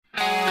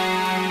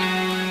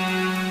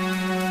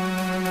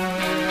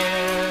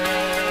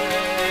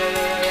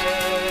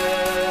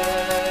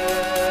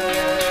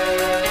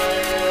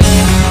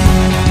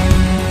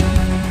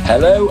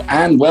Hello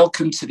and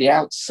welcome to The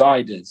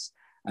Outsiders.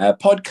 A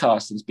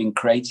podcast has been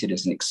created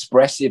as an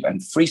expressive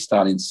and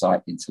freestyle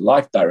insight into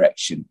life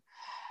direction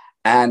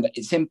and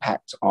its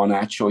impact on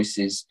our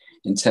choices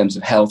in terms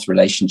of health,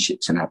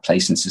 relationships, and our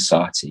place in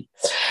society.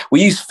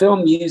 We use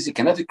film, music,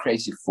 and other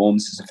creative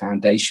forms as a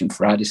foundation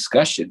for our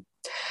discussion.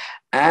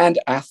 And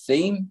our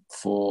theme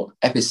for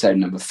episode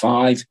number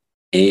 5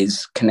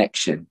 is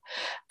connection.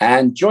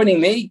 And joining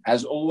me,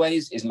 as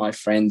always, is my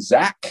friend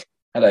Zach.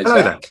 Hello,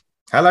 Zach.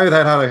 Hello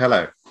there.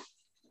 Hello.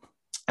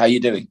 How are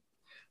you doing?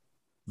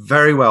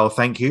 Very well,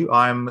 thank you.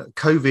 I'm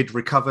COVID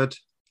recovered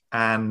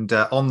and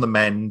on the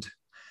mend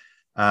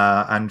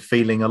and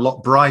feeling a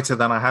lot brighter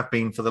than I have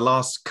been for the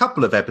last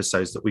couple of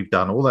episodes that we've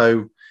done.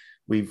 Although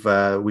I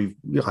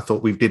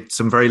thought we did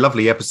some very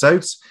lovely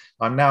episodes.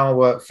 I'm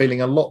now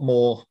feeling a lot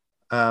more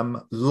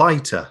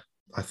lighter,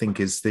 I think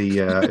is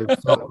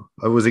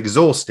I was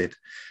exhausted.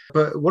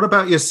 But what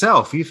about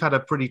yourself? You've had a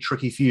pretty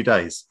tricky few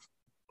days.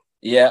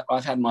 Yeah,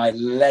 I've had my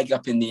leg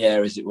up in the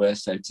air, as it were,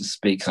 so to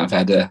speak. I've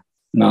had a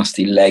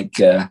nasty leg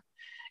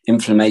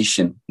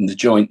inflammation in the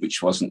joint,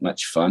 which wasn't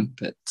much fun,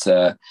 but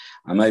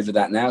I'm over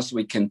that now, so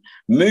we can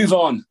move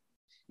on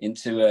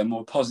into a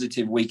more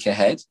positive week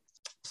ahead.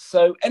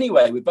 So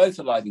anyway, we're both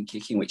alive and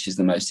kicking, which is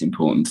the most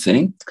important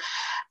thing.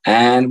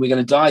 And we're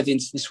going to dive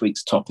into this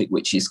week's topic,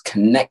 which is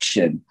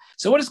connection.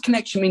 So what does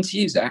connection mean to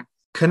you, Zach?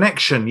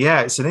 Connection,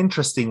 yeah, it's an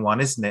interesting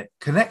one, isn't it?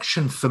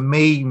 Connection for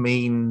me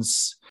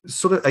means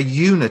sort of a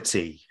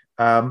unity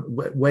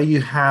where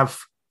you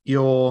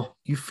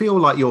feel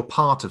like you're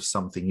part of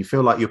something. You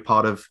feel like you're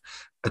part of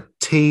a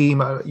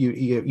team.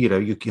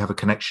 You have a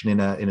connection in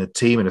a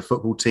team, in a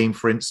football team,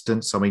 for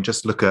instance. I mean,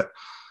 just look at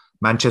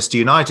Manchester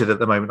United at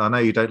the moment. I know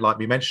you don't like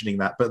me mentioning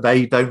that, but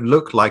they don't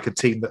look like a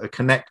team that are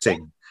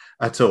connecting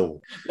at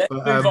all. Let's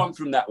move on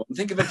from that one.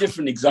 Think of a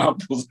different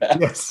example there.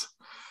 Yes.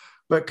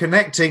 But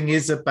connecting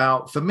is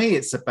for me,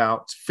 it's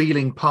about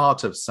feeling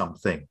part of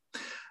something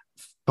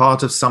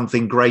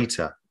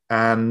greater.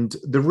 And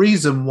the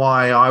reason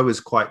why I was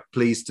quite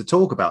pleased to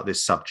talk about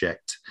this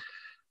subject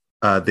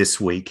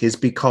this week is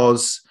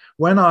because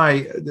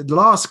the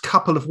last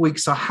couple of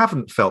weeks, I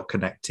haven't felt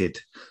connected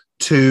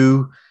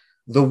to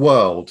the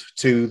world,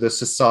 to the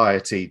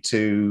society,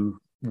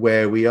 to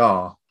where we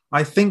are.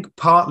 I think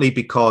partly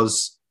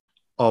because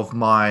of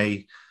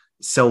my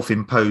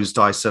self-imposed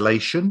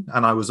isolation,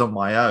 and I was on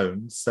my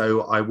own.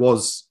 So I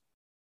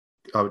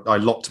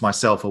locked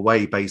myself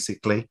away,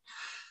 basically,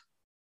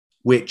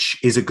 which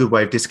is a good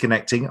way of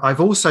disconnecting. I've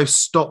also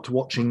stopped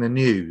watching the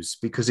news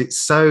because it's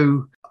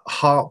so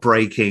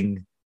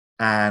heartbreaking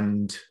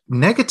and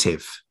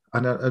negative.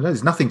 I know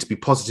there's nothing to be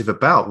positive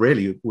about,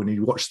 really, when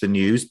you watch the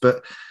news,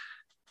 but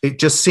it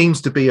just seems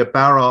to be a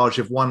barrage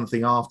of one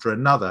thing after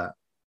another.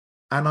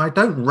 And I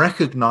don't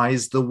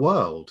recognize the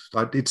world.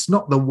 It's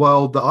not the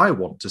world that I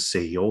want to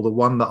see or the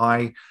one that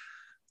I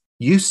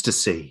used to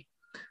see.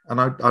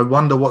 And I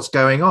wonder what's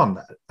going on.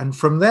 And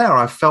from there,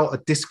 I felt a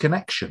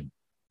disconnection.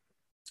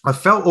 I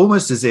felt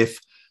almost as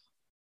if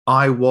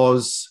I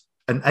was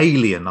an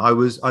alien.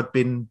 I'd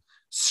been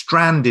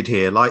stranded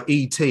here, like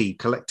E.T.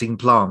 collecting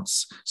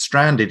plants,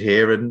 stranded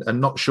here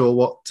and not sure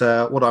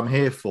what I'm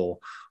here for.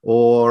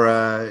 Or,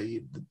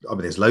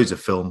 there's loads of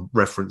film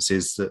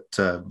references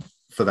that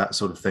for that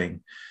sort of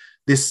thing.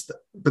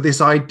 But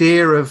this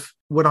idea of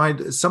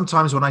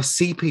sometimes when I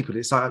see people,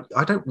 it's like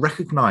I don't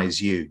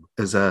recognize you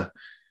as a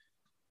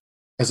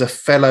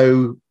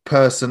fellow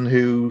person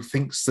who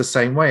thinks the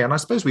same way. And I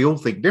suppose we all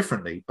think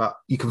differently, but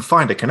you can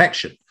find a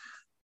connection.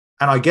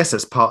 And I guess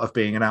that's part of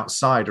being an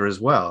outsider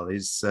as well,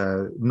 is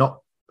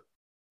not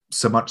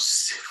so much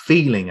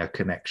feeling a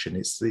connection.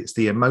 It's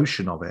the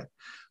emotion of it.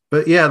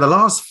 But yeah, the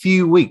last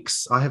few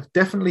weeks, I have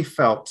definitely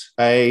felt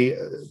a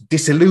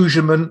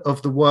disillusionment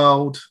of the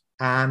world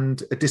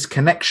and a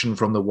disconnection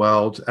from the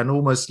world, and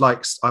almost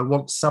like I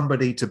want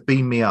somebody to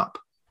beam me up.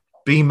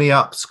 Beam me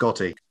up,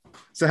 Scotty.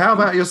 So how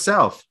about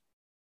yourself?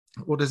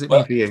 What does it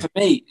mean for you? For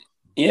me,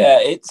 yeah,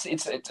 it's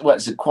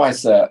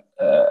quite an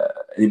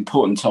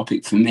important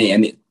topic for me.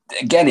 And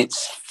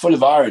it's full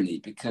of irony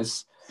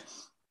because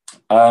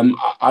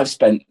I've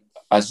spent,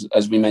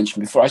 as we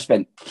mentioned before, I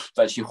spent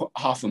virtually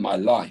half of my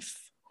life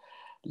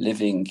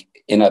living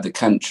in other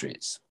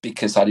countries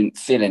because I didn't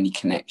feel any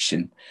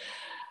connection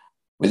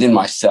within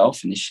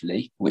myself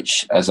initially,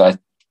 which, as I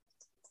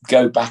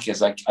go back,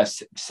 as I've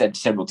said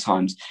several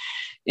times,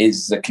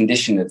 is the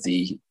condition of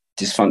the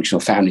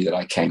dysfunctional family that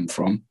I came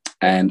from.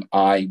 And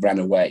I ran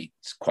away,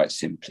 quite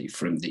simply,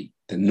 from the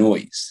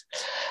noise.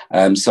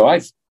 So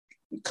I've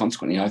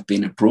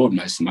been abroad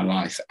most of my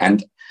life.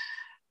 And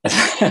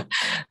the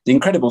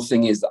incredible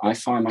thing is that I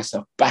find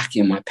myself back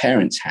in my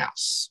parents'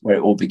 house where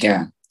it all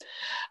began.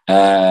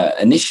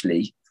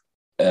 Initially,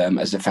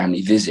 as a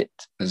family visit,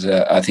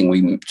 I think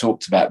we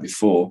talked about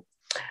before.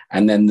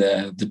 And then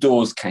the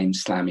doors came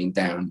slamming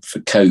down for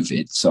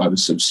COVID. So I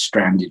was sort of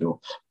stranded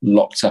or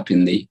locked up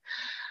in the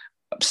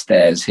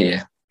upstairs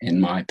here in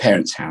my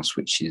parents' house,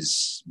 which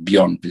is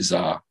beyond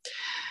bizarre.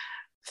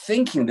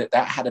 Thinking that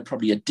had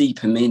probably a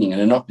deeper meaning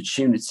and an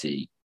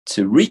opportunity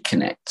to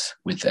reconnect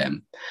with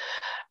them.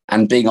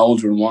 and being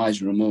older and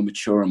wiser and more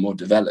mature and more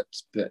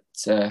developed. But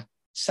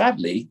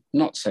sadly,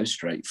 not so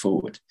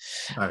straightforward,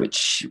 No.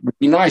 which would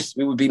be nice.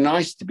 It would be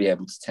nice to be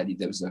able to tell you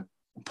there was a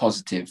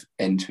positive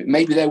end to it.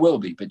 Maybe there will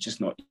be, but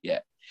just not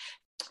yet.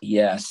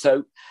 Yeah.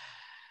 So,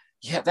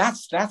 yeah,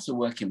 that's a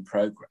work in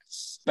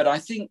progress. But I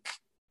think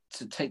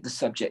to take the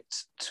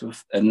subject to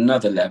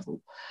another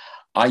level,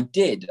 I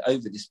did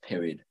over this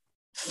period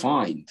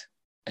find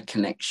a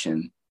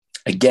connection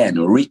again,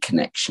 or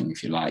reconnection,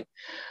 if you like,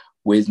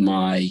 with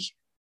my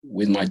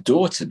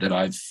daughter that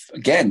I've,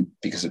 again,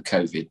 because of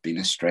COVID, been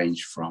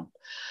estranged from,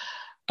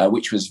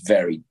 which was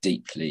very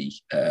deeply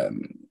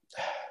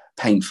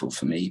painful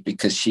for me,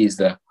 because she is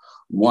the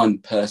one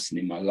person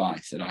in my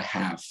life that I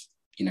have,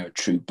 a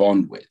true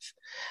bond with.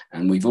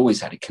 And we've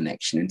always had a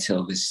connection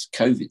until this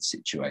COVID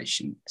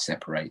situation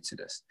separated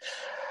us.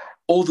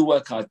 All the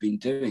work I've been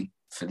doing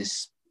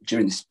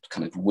during this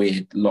kind of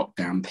weird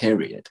lockdown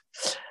period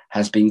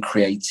has been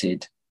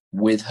created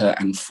with her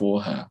and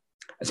for her,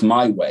 as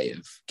my way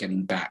of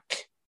getting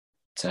back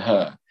to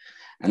her.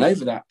 And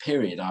over that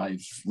period,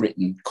 I've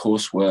written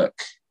coursework,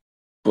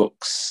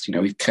 books.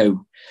 We've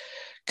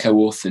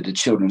co-authored a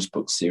children's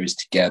book series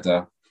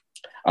together.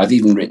 I've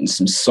even written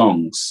some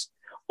songs,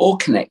 all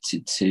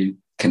connected to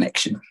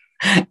connection,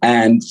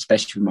 and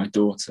especially with my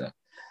daughter.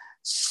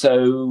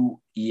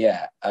 So,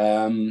 yeah,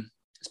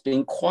 it's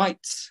been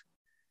quite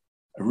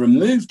a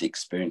removed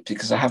experience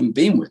because I haven't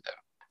been with her.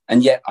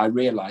 And yet I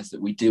realized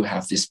that we do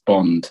have this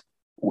bond,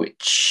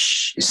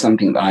 which is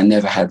something that I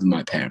never had with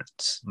my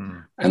parents.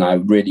 Mm. And I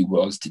really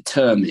was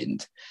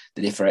determined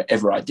that if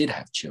ever I did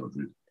have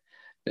children,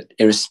 that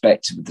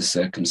irrespective of the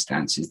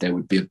circumstances, there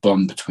would be a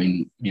bond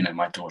between,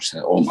 my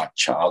daughter, or my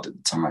child at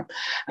the time,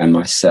 and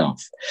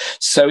myself.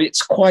 So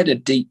it's quite a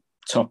deep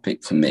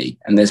topic for me,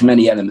 and there's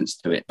many elements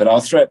to it. But I'll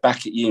throw it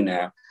back at you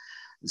now,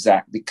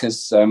 Zach,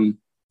 because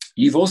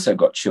you've also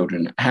got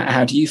children.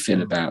 How do you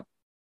feel about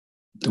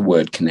the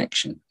word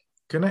connection?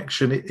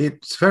 Connection,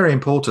 it's very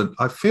important.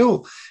 I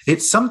feel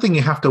it's something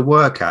you have to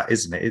work at,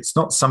 isn't it? It's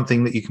not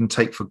something that you can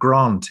take for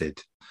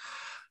granted.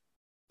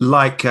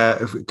 Like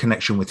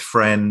connection with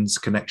friends,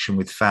 connection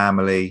with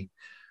family.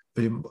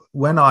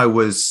 When I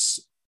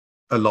was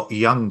a lot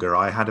younger,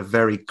 I had a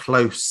very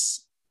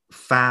close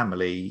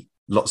family,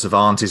 lots of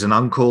aunties and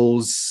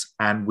uncles,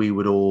 and we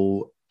would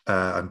all,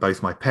 and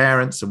both my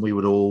parents, and we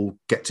would all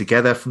get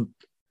together from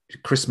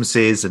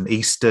Christmases and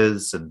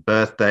Easters and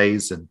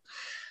birthdays,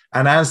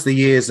 and as the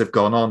years have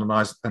gone on,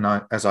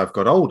 as I've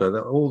got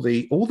older, all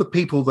the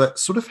people that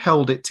sort of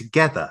held it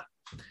together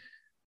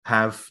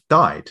have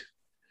died,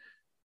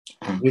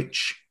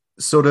 which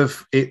sort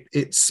of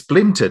it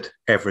splintered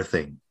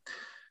everything.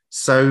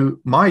 So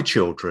my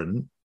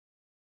children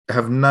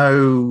have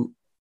no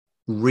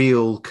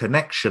real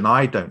connection,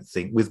 I don't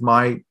think, with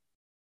my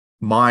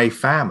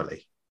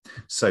family,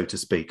 so to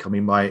speak. I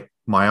mean, my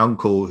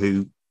uncle,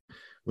 who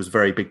was a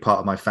very big part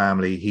of my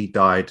family, he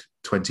died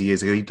 20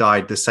 years ago. He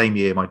died the same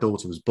year my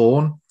daughter was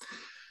born.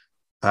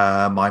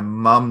 My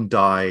mum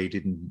died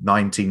in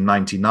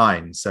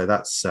 1999, so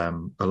that's a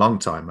long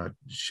time.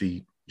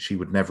 She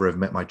would never have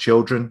met my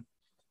children.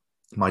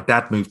 My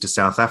dad moved to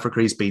South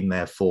Africa. He's been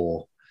there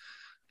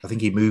I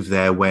think he moved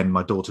there when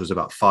my daughter was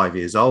about 5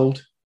 years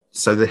old,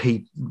 so that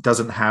he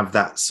doesn't have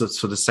that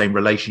sort of same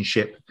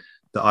relationship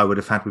that I would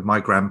have had with my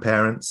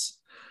grandparents.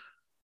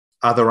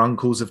 Other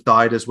uncles have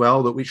died as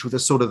well, which were the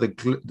sort of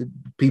the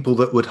people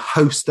that would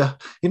host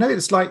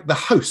it's like the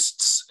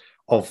hosts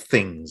of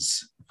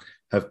things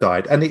have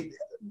died. And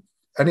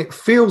it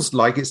feels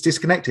like it's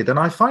disconnected. And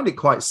I find it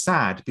quite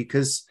sad,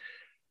 because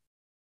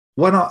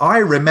when I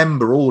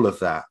remember all of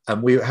that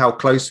and how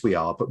close we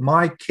are, but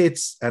my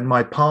kids and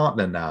my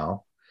partner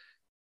now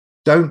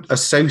don't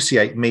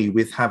associate me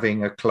with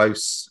having a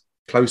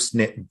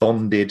close-knit,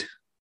 bonded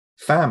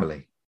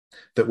family,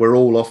 that we're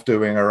all off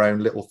doing our own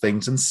little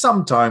things. And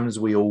sometimes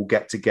we all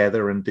get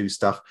together and do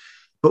stuff.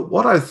 But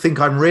what I think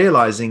I'm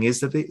realizing is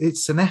that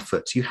it's an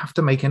effort. You have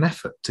to make an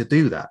effort to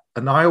do that.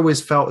 And I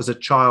always felt as a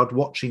child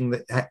watching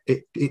that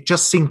it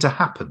just seemed to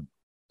happen.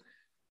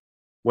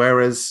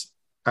 Whereas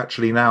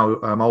actually now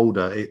I'm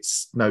older,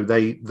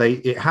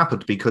 it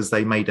happened because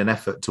they made an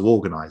effort to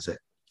organize it.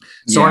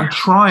 So yeah. I'm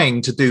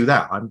trying to do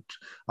that.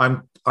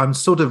 I'm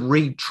sort of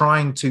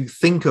trying to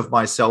think of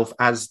myself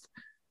as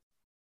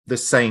the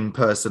same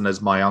person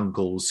as my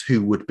uncles,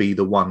 who would be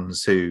the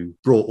ones who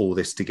brought all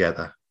this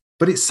together.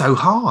 But it's so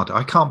hard.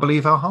 I can't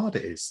believe how hard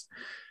it is.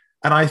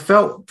 And I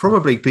felt,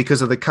 probably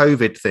because of the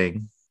COVID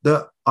thing,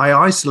 that I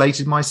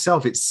isolated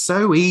myself. It's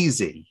so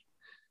easy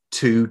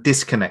to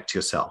disconnect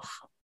yourself.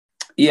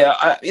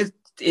 Yeah, it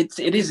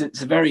is.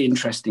 It's a very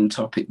interesting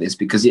topic, this,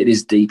 because it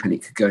is deep and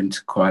it could go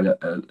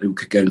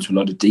into a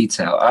lot of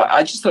detail.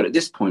 I just thought at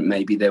this point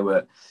maybe there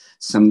were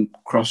some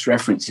cross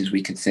references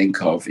we could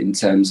think of in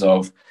terms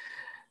of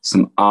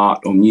some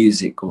art or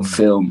music or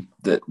film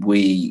that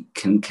we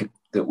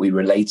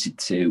related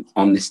to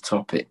on this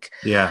topic.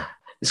 Yeah,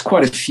 there's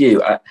quite a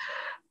few.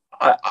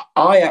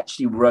 I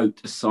actually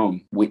wrote a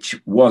song which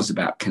was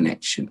about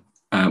connection,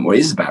 or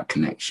is about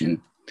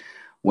connection,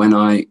 when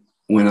I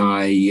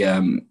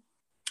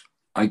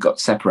I got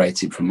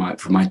separated from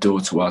my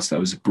daughter whilst I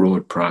was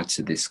abroad prior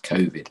to this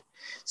COVID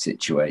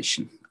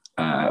situation,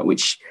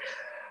 which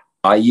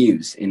I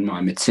use in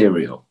my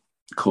material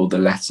called The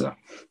Letter.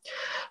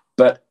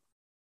 But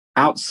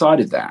outside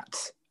of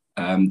that,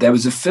 there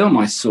was a film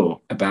I saw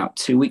about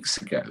 2 weeks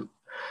ago,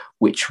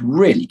 which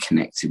really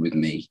connected with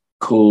me,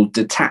 called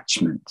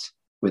Detachment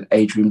with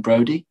Adrian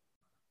Brody.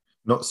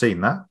 Not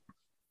seen that.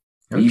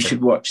 Okay. You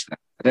should watch that.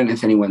 I don't know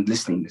if anyone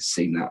listening has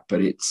seen that,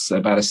 but it's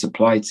about a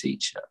supply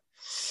teacher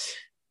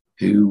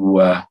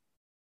who's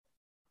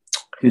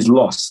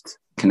lost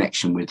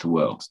connection with the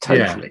world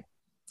totally.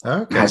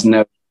 Yeah. Okay. Has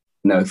no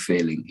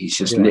feeling. He's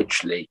just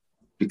literally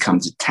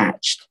becomes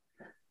attached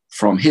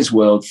from his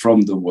world,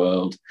 from the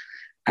world,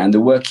 and the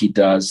work he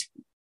does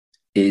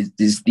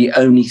is the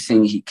only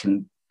thing he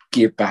can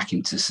give back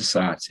into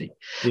society,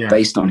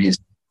 based on his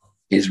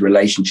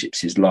relationships,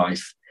 his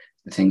life,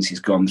 the things he's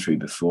gone through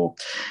before.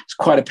 It's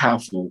quite a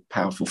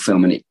powerful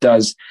film, and it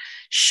does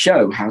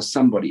show how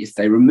somebody, if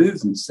they remove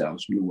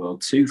themselves from the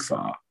world too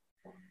far,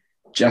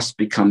 just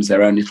becomes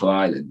their own little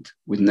island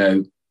with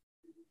no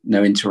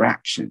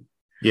interaction.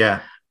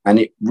 Yeah. And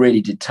it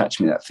really did touch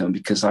me, that film,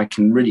 because I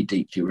can really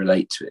deeply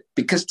relate to it.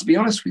 Because to be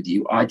honest with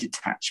you, I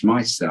detach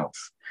myself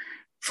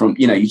from,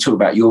 you talk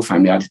about your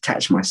family, I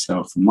detach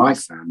myself from my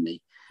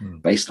family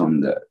based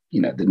on the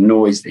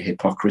noise, the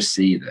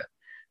hypocrisy, the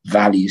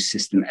value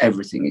system,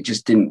 everything. It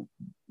just didn't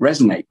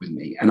resonate with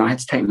me. And I had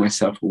to take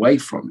myself away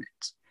from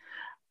it.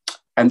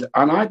 And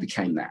I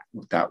became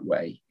that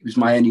way. It was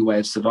my only way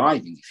of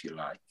surviving, if you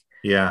like.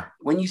 Yeah.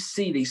 When you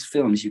see these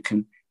films, you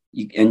can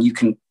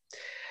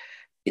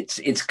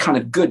it's kind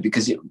of good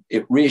because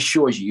it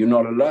reassures you're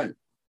not alone.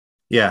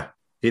 Yeah,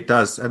 it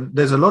does. And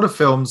there's a lot of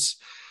films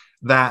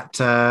that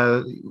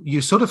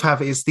you sort of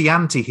have, it's the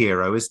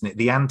anti-hero, isn't it?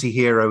 The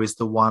anti-hero is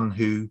the one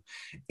who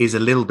is a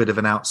little bit of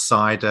an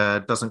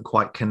outsider, doesn't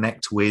quite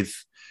connect with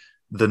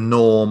the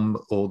norm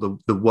or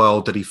the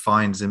world that he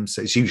finds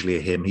himself. It's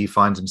usually he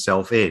finds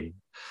himself in.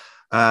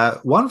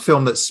 One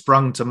film that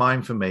sprung to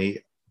mind for me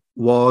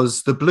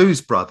was The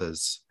Blues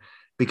Brothers,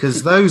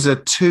 because those are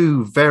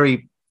two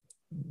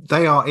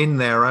they are in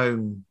their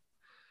own,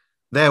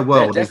 their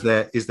world is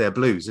their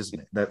blues, isn't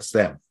it? That's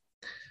them.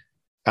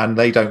 And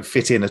they don't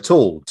fit in at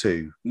all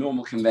to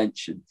normal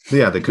convention.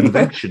 Yeah, the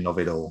convention of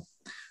it all.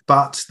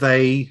 But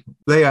they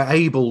are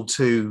able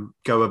to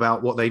go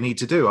about what they need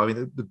to do. I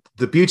mean,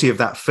 the beauty of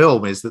that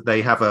film is that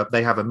they have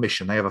a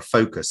mission, they have a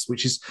focus,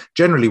 which is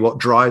generally what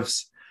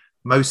drives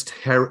most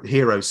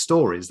hero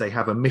stories. They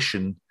have a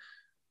mission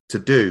to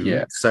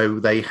do, so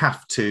they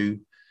have to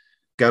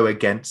go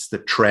against the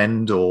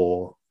trend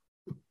or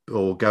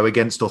go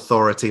against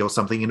authority or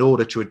something in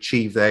order to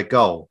achieve their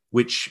goal,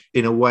 which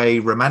in a way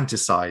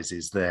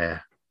romanticizes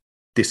their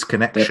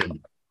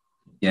disconnection.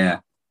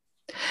 Yeah.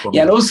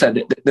 And also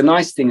the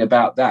nice thing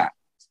about that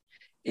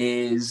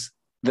is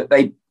that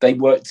they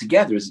work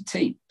together as a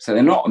team. So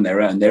they're not on their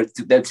own.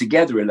 They're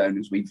together alone,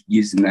 as we've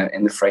used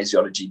in the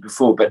phraseology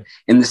before, but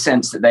in the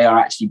sense that they are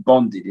actually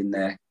bonded in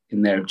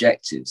their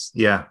objectives.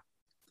 Yeah.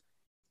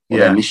 Or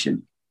their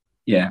mission.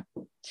 Yeah.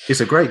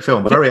 It's a great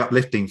film, very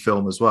uplifting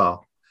film as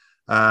well.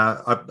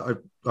 I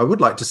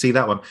would like to see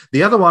that one.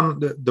 The other one,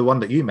 the one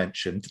that you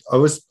mentioned, I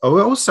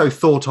also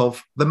thought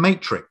of The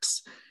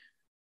Matrix,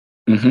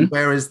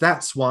 whereas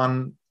that's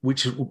one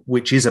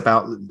which is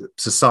about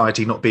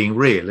society not being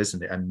real,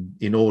 isn't it? And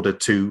in order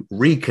to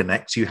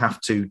reconnect, you have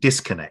to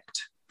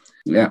disconnect.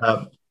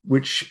 Yeah,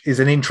 which is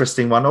an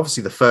interesting one.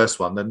 Obviously, the first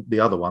one, then the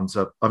other ones.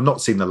 I've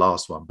not seen the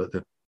last one, but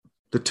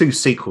the two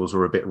sequels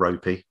were a bit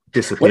ropey.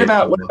 Disappeared.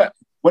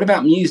 What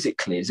about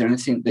musically? Is there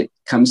anything that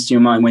comes to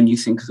your mind when you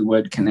think of the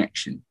word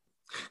connection?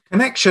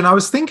 Connection. I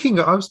was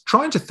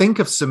trying to think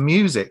of some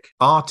music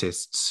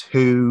artists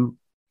who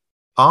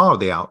are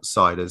the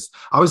outsiders.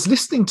 I was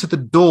listening to The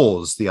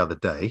Doors the other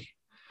day,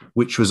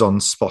 which was on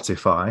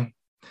Spotify,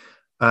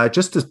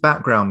 just as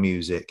background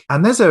music.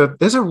 And there's a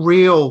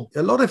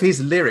lot of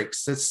his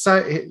lyrics.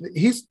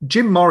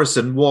 Jim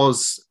Morrison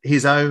was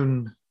his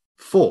own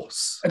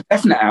force. A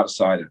definite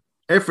outsider.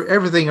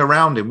 Everything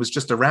around him was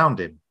just around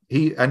him.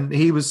 He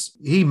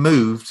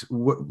moved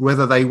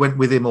whether they went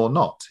with him or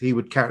not. He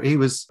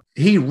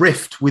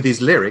riffed with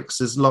his lyrics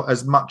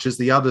as much as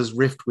the others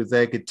riffed with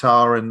their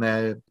guitar and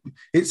their.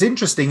 It's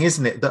interesting,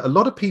 isn't it, that a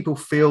lot of people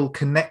feel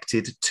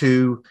connected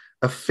to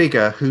a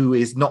figure who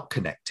is not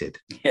connected.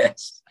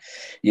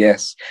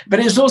 Yes, but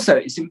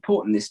it's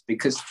important this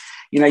because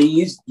you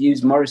use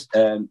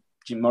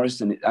Jim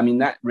Morrison. I mean,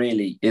 that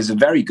really is a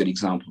very good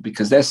example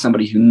because there's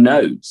somebody who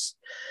knows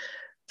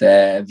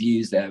their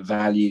views, their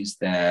values,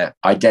 their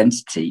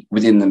identity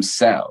within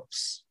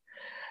themselves,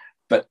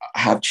 but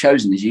have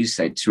chosen, as you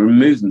say, to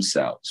remove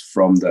themselves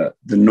from the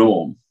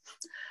norm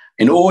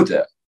in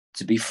order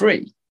to be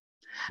free.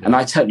 Yeah. And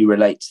I totally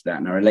relate to that,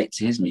 and I relate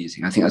to his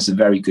music. I think that's a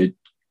very good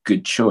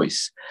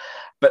choice.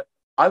 But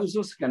I was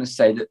also going to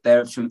say that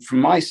there, from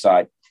my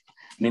side,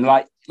 I mean,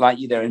 like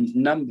you, there are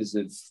numbers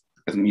of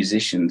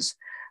musicians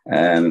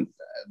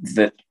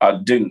that are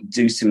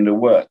do similar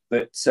work.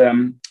 But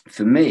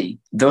for me,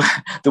 the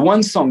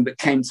one song that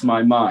came to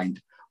my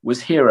mind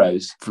was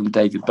Heroes from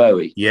David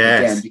Bowie.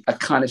 Yes. Again, a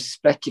kind of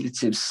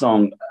speculative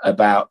song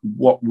about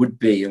what would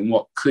be and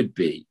what could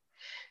be.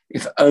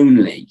 If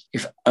only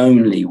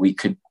we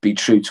could be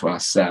true to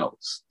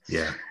ourselves.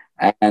 Yeah.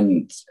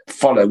 And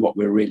follow what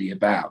we're really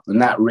about.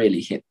 And that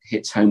really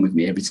hits home with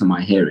me every time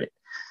I hear it.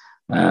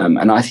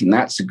 And I think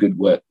that's a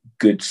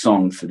good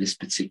song for this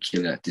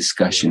particular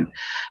discussion,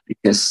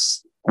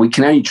 because we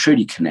can only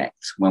truly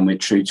connect when we're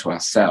true to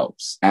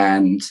ourselves,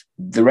 and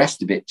the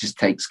rest of it just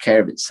takes care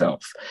of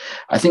itself.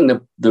 I think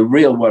the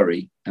real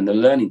worry and the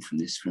learning from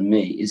this, for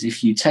me, is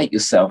if you take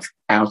yourself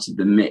out of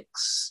the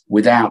mix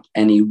without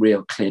any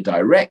real clear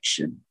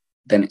direction,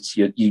 then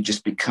you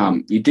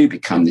do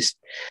become this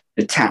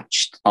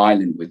detached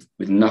island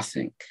with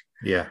nothing.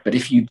 Yeah. But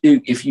if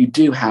you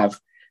do have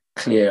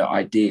clear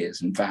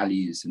ideas and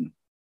values and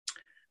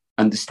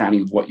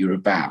understanding of what you're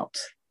about,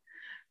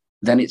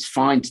 then it's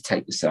fine to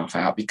take yourself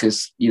out,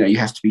 because you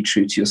have to be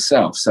true to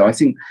yourself. So I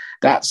think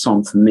that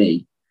song for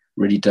me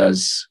really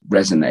does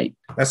resonate.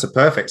 That's a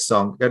perfect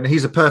song, and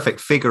he's a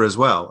perfect figure as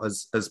well,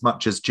 as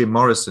much as Jim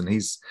Morrison.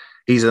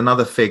 He's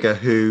another figure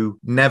who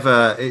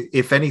never,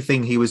 if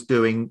anything he was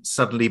doing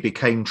suddenly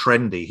became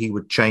trendy, he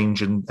would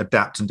change and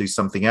adapt and do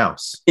something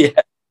else. Yeah.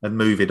 And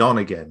move it on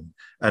again,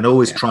 and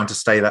always trying to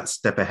stay that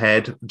step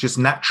ahead, just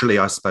naturally,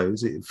 I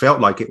suppose. It felt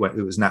like it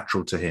was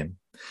natural to him.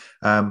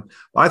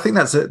 I think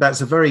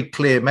that's a very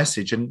clear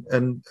message,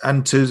 and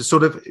to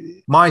sort of,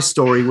 my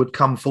story would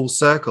come full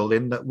circle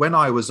in that when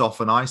I was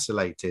often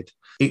isolated,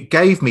 it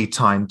gave me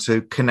time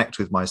to connect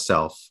with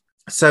myself.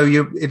 So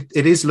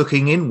it is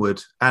looking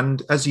inward,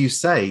 and as you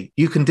say,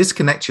 you can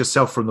disconnect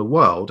yourself from the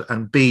world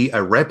and be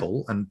a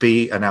rebel and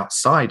be an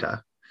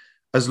outsider,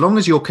 as long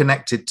as you're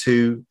connected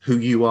to who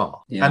you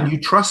are. And you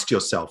trust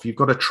yourself. You've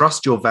got to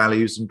trust your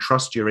values and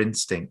trust your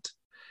instinct,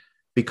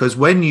 because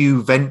when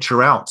you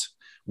venture out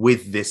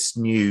with this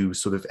new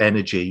sort of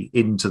energy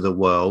into the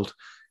world,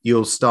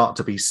 you'll start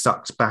to be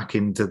sucked back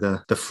into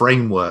the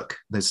framework.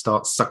 They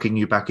start sucking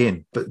you back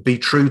in. But be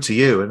true to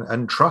you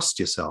and trust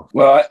yourself.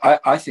 Well,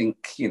 I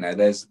think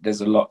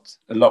there's a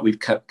lot we've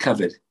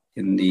covered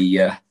in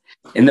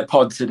the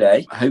pod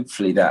today.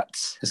 Hopefully that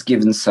has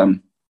given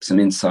some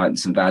insight and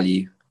some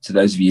value to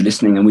those of you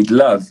listening. And we'd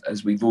love,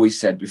 as we've always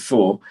said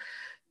before,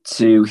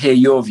 to hear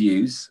your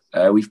views.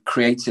 We've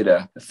created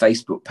a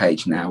Facebook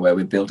page now where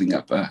we're building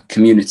up a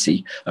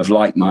community of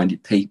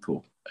like-minded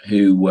people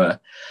who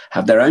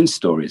have their own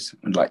stories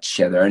and like to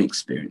share their own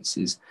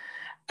experiences.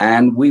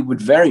 And we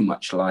would very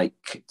much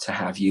like to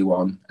have you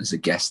on as a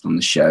guest on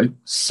the show.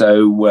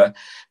 So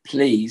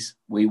please,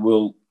 we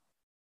will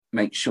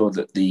make sure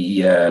that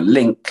the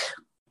link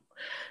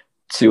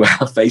to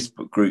our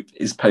Facebook group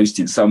is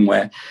posted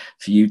somewhere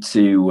for you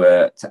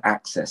to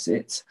access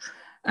it,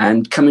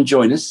 and come and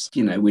join us.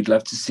 We'd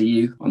love to see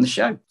you on the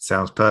show.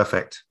 Sounds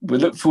perfect. We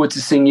look forward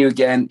to seeing you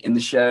again in the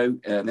show,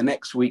 the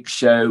next week's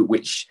show,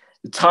 which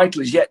the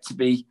title is yet to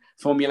be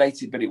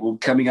formulated, but it will be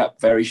coming up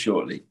very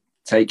shortly.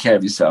 Take care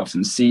of yourself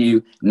and see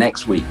you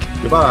next week.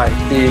 Goodbye.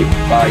 See you.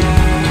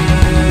 Bye.